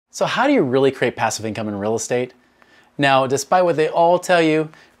So how do you really create passive income in real estate? Now, despite what they all tell you,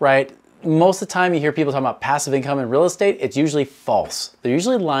 right, most of the time you hear people talking about passive income in real estate, it's usually false. They're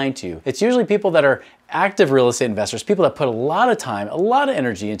usually lying to you. It's usually people that are active real estate investors, people that put a lot of time, a lot of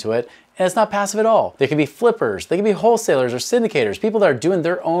energy into it, and it's not passive at all. They can be flippers, they can be wholesalers or syndicators, people that are doing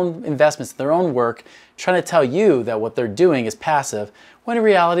their own investments, their own work, trying to tell you that what they're doing is passive, when in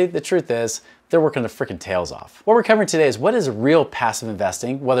reality, the truth is, they're working their freaking tails off. What we're covering today is what is real passive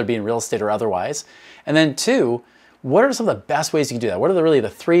investing, whether it be in real estate or otherwise. And then two, what are some of the best ways you can do that? What are really the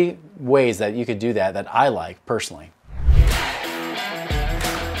 3 ways that you could do that that I like personally?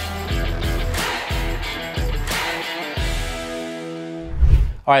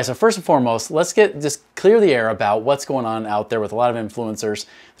 All right, so first and foremost, let's just clear the air about what's going on out there with a lot of influencers.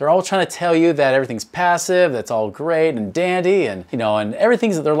 They're all trying to tell you that everything's passive, that's all great and dandy, and and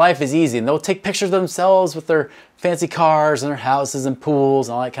everything's their life is easy, and they'll take pictures of themselves with their fancy cars and their houses and pools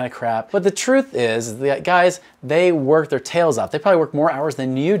and all that kind of crap. But the truth is that guys, they work their tails off. They probably work more hours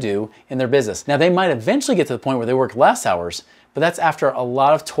than you do in their business. Now, they might eventually get to the point where they work less hours, but that's after a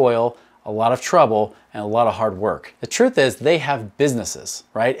lot of toil, a lot of trouble, and a lot of hard work. The truth is they have businesses,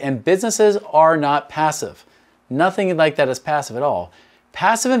 right? And businesses are not passive. Nothing like that is passive at all.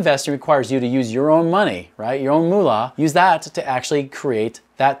 Passive investing requires you to use your own money, right? Your own moolah. Use that to actually create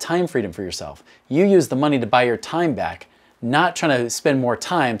that time freedom for yourself. You use the money to buy your time back, not trying to spend more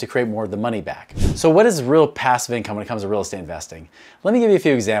time to create more of the money back. So what is real passive income when it comes to real estate investing? Let me give you a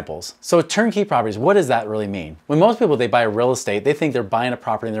few examples. So turnkey properties, what does that really mean? When most people, they buy real estate, they think they're buying a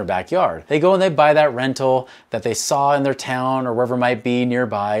property in their backyard. They go and they buy that rental that they saw in their town or wherever it might be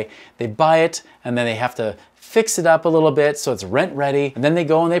nearby. They buy it and then they have to fix it up a little bit so it's rent ready. And then they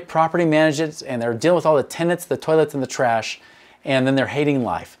go and they property manage it and they're dealing with all the tenants, the toilets and the trash, and then they're hating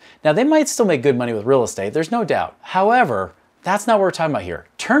life. Now they might still make good money with real estate, there's no doubt. However, that's not what we're talking about here.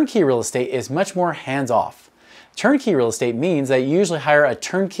 Turnkey real estate is much more hands-off. Turnkey real estate means that you usually hire a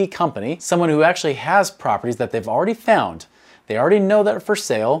turnkey company, someone who actually has properties that they've already found. They already know that are for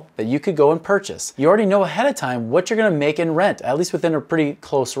sale, that you could go and purchase. You already know ahead of time what you're gonna make in rent, at least within a pretty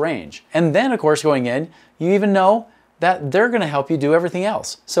close range. And then of course going in, you even know that they're gonna help you do everything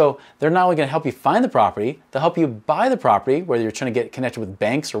else. So they're not only gonna help you find the property, they'll help you buy the property, whether you're trying to get connected with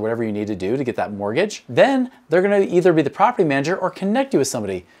banks or whatever you need to do to get that mortgage. Then they're gonna either be the property manager or connect you with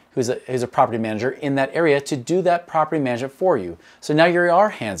somebody who's a property manager in that area to do that property management for you. So now you are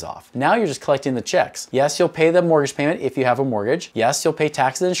hands off. Now you're just collecting the checks. Yes, you'll pay the mortgage payment if you have a mortgage. Yes, you'll pay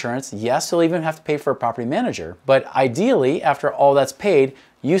taxes and insurance. Yes, you'll even have to pay for a property manager. But ideally, after all that's paid,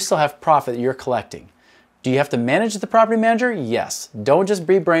 you still have profit that you're collecting. Do you have to manage the property manager? Yes. Don't just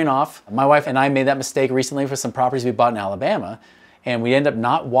be brain off. My wife and I made that mistake recently for some properties we bought in Alabama, and we ended up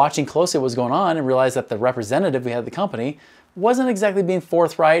not watching closely what was going on and realized that the representative we had at the company wasn't exactly being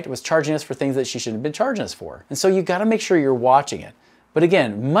forthright, was charging us for things that she shouldn't have been charging us for. And so you gotta make sure you're watching it. But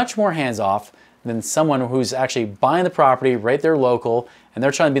again, much more hands-off than someone who's actually buying the property right there local, and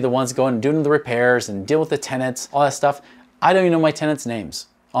they're trying to be the ones going and doing the repairs and deal with the tenants, all that stuff. I don't even know my tenants' names.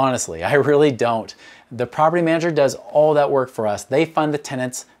 Honestly, I really don't. The property manager does all that work for us. They find the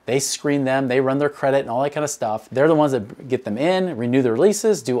tenants, they screen them, they run their credit and all that kind of stuff. They're the ones that get them in, renew their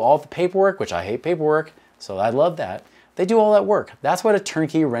leases, do all the paperwork, which I hate paperwork, so I love that. They do all that work. That's what a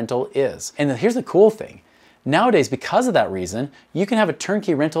turnkey rental is. And here's the cool thing. Nowadays, because of that reason, you can have a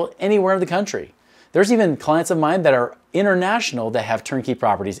turnkey rental anywhere in the country. There's even clients of mine that are international that have turnkey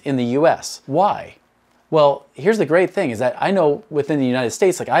properties in the US. Why? Well, here's the great thing is that I know within the United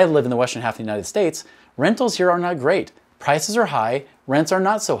States, like I live in the western half of the United States, rentals here are not great. Prices are high, rents are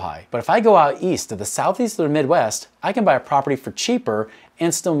not so high. But if I go out east to the southeast or the Midwest, I can buy a property for cheaper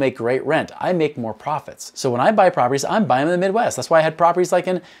and still make great rent. I make more profits. So when I buy properties, I'm buying them in the Midwest. That's why I had properties like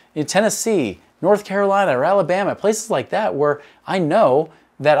in Tennessee, North Carolina, or Alabama, places like that where I know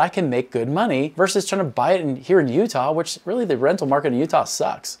that I can make good money versus trying to buy it here in Utah, which really the rental market in Utah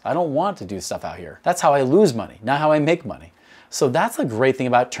sucks. I don't want to do stuff out here. That's how I lose money, not how I make money. So that's a great thing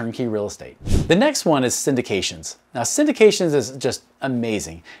about turnkey real estate. The next one is syndications. Now syndications is just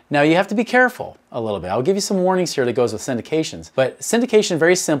amazing. Now you have to be careful a little bit. I'll give you some warnings here that goes with syndications. But syndication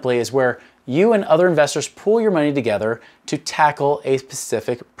very simply is where you and other investors pool your money together to tackle a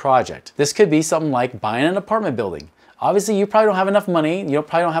specific project. This could be something like buying an apartment building. Obviously, you probably don't have enough money, you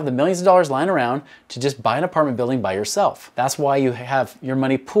probably don't have the millions of dollars lying around to just buy an apartment building by yourself. That's why you have your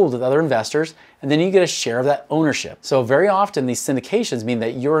money pooled with other investors, and then you get a share of that ownership. So very often these syndications mean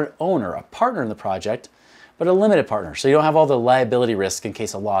that you're an owner, a partner in the project, but a limited partner, so you don't have all the liability risk in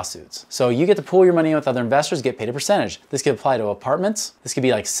case of lawsuits. So you get to pool your money in with other investors, get paid a percentage. This could apply to apartments. This could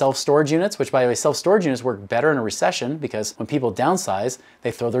be like self-storage units, which by the way, self-storage units work better in a recession because when people downsize, they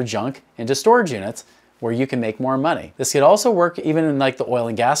throw their junk into storage units where you can make more money. This could also work even in like the oil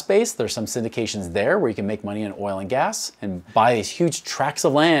and gas space. There's some syndications there where you can make money in oil and gas and buy these huge tracts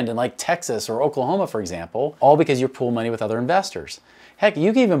of land in like Texas or Oklahoma, for example, all because you pool money with other investors. Heck,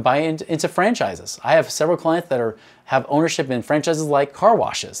 you can even buy into franchises. I have several clients that have ownership in franchises like car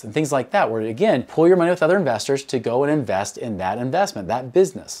washes and things like that, where again, pool your money with other investors to go and invest in that investment, that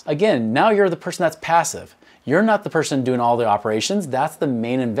business. Again, now you're the person that's passive. You're not the person doing all the operations. That's the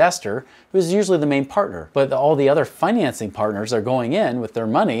main investor, who's usually the main partner. But all the other financing partners are going in with their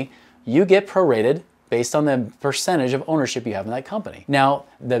money. You get prorated based on the percentage of ownership you have in that company. Now,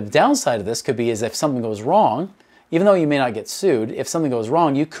 the downside of this could be is if something goes wrong, even though you may not get sued, if something goes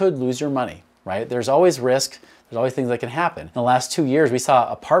wrong, you could lose your money, right? There's always risk. There's always things that can happen. In the last 2 years, we saw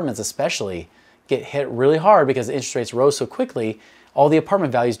apartments especially get hit really hard because the interest rates rose so quickly. All the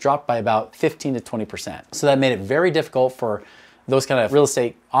apartment values dropped by about 15 to 20%. So that made it very difficult for those kind of real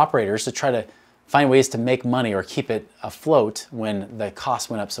estate operators to try to find ways to make money or keep it afloat when the cost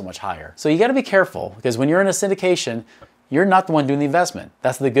went up so much higher. So you gotta be careful because when you're in a syndication, you're not the one doing the investment.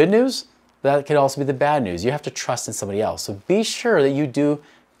 That's the good news. That could also be the bad news. You have to trust in somebody else. So be sure that you do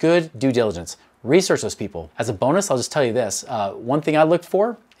good due diligence. Research those people. As a bonus, I'll just tell you this. One thing I look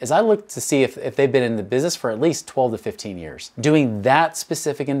for is I look to see if they've been in the business for at least 12 to 15 years, doing that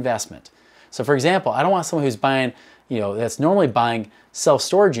specific investment. So for example, I don't want someone who's buying, that's normally buying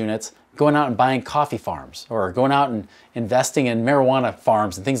self-storage units, going out and buying coffee farms or going out and investing in marijuana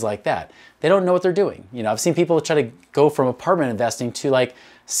farms and things like that. They don't know what they're doing. I've seen people try to go from apartment investing to like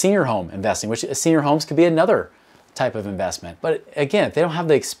senior home investing, which senior homes could be another type of investment. But again, if they don't have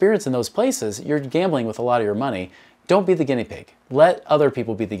the experience in those places, you're gambling with a lot of your money. Don't be the guinea pig. Let other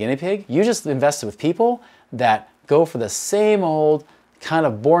people be the guinea pig. You just invest with people that go for the same old kind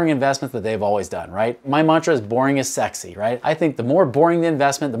of boring investment that they've always done, right? My mantra is boring is sexy, right? I think the more boring the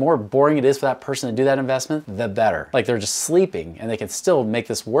investment, the more boring it is for that person to do that investment, the better. Like they're just sleeping and they can still make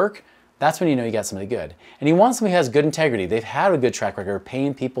this work. That's when you know you got somebody good. And you want somebody who has good integrity. They've had a good track record of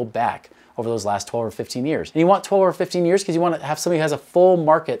paying people back over those last 12 or 15 years. And you want 12 or 15 years because you want to have somebody who has a full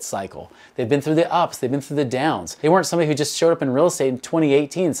market cycle. They've been through the ups, they've been through the downs. They weren't somebody who just showed up in real estate in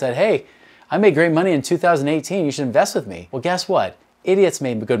 2018 and said, hey, I made great money in 2018, you should invest with me. Well, guess what? Idiots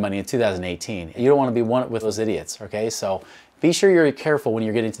made good money in 2018. You don't want to be one with those idiots, okay? So be sure you're careful when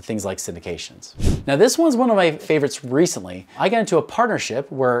you're getting to things like syndications. Now this one's one of my favorites recently. I got into a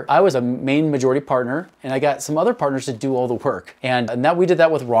partnership where I was a main majority partner and I got some other partners to do all the work. And that we did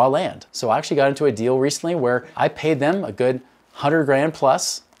that with raw land. So I actually got into a deal recently where I paid them a good 100 grand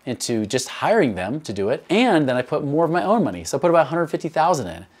plus into just hiring them to do it. And then I put more of my own money. So I put about 150,000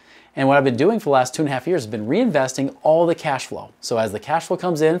 in. And what I've been doing for the last 2.5 years has been reinvesting all the cash flow. So as the cash flow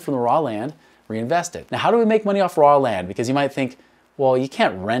comes in from the raw land, reinvest it. Now, how do we make money off raw land? Because you might think, well, you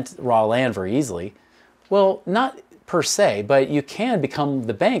can't rent raw land very easily. Well, not per se, but you can become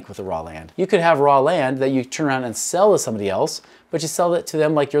the bank with the raw land. You could have raw land that you turn around and sell to somebody else, but you sell it to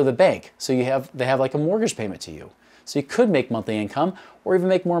them like you're the bank. So they have like a mortgage payment to you. So you could make monthly income or even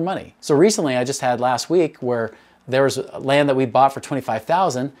make more money. So recently I just had last week where there was land that we bought for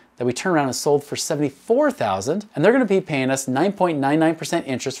 $25,000 that we turned around and sold for $74,000, and they're going to be paying us 9.99%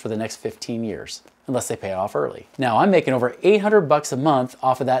 interest for the next 15 years, unless they pay it off early. Now I'm making over 800 bucks a month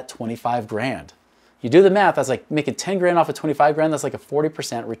off of that 25 grand. You do the math, that's like making 10 grand off of 25 grand, that's like a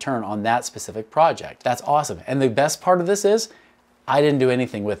 40% return on that specific project. That's awesome. And the best part of this is, I didn't do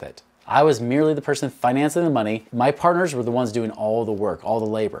anything with it. I was merely the person financing the money. My partners were the ones doing all the work, all the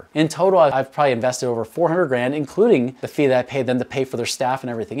labor. In total, I've probably invested over 400 grand, including the fee that I paid them to pay for their staff and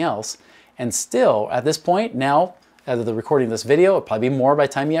everything else. And still, at this point, now, as of the recording of this video, it'll probably be more by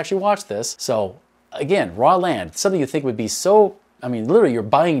the time you actually watch this. So again, raw land, something you think would be so, I mean, literally you're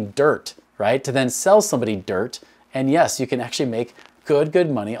buying dirt, right? To then sell somebody dirt. And yes, you can actually make good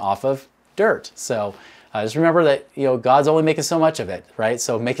money off of dirt. So just remember that, God's only making so much of it, right?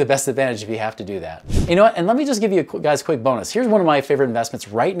 So make the best advantage if you have to do that. You know what? And let me just give you guys a quick bonus. Here's one of my favorite investments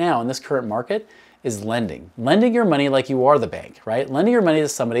right now in this current market is lending. Lending your money like you are the bank, right? Lending your money to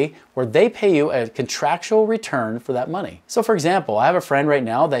somebody where they pay you a contractual return for that money. So for example, I have a friend right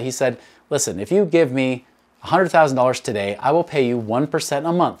now that he said, listen, if you give me $100,000 today, I will pay you 1%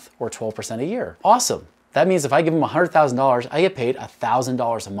 a month or 12% a year. Awesome. That means if I give him $100,000, I get paid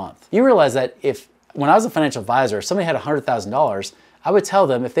 $1,000 a month. You realize that when I was a financial advisor, if somebody had $100,000, I would tell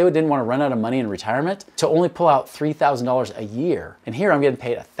them if they didn't want to run out of money in retirement to only pull out $3,000 a year. And here I'm getting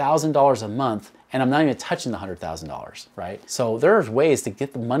paid $1,000 a month and I'm not even touching the $100,000, right? So there's ways to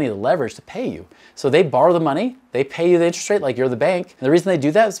get the money, the leverage to pay you. So they borrow the money, they pay you the interest rate like you're the bank. And the reason they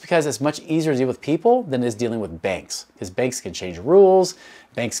do that is because it's much easier to deal with people than it is dealing with banks, because banks can change rules,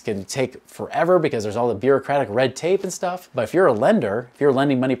 banks can take forever because there's all the bureaucratic red tape and stuff. But if you're a lender, if you're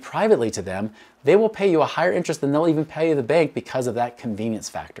lending money privately to them, they will pay you a higher interest than they'll even pay you the bank because of that convenience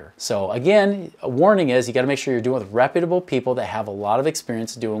factor. So again, a warning is you got to make sure you're doing with reputable people that have a lot of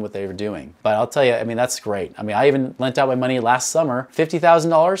experience doing what they were doing. But I'll tell you, I mean, that's great. I mean, I even lent out my money last summer,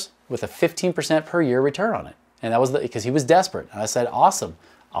 $50,000 with a 15% per year return on it. And that was because he was desperate. And I said, awesome,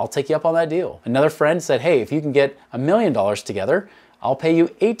 I'll take you up on that deal. Another friend said, hey, if you can get $1 million together, I'll pay you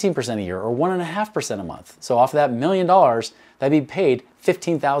 18% a year or 1.5% a month. So off of that $1 million, that'd be paid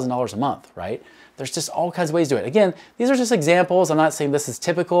 $15,000 a month, right? There's just all kinds of ways to do it. Again, these are just examples. I'm not saying this is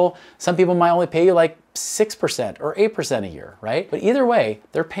typical. Some people might only pay you like 6% or 8% a year, right? But either way,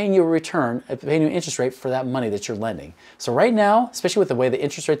 they're paying you a return, paying you an interest rate for that money that you're lending. So right now, especially with the way the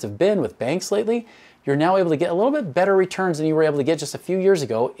interest rates have been with banks lately, you're now able to get a little bit better returns than you were able to get just a few years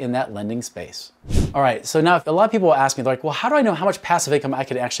ago in that lending space. All right, so now a lot of people will ask me, they're like, well, how do I know how much passive income I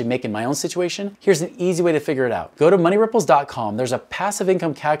could actually make in my own situation? Here's an easy way to figure it out. Go to moneyripples.com. There's a passive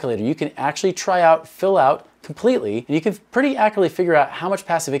income calculator you can actually try out, fill out completely, and you can pretty accurately figure out how much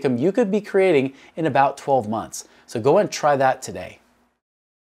passive income you could be creating in about 12 months. So go and try that today.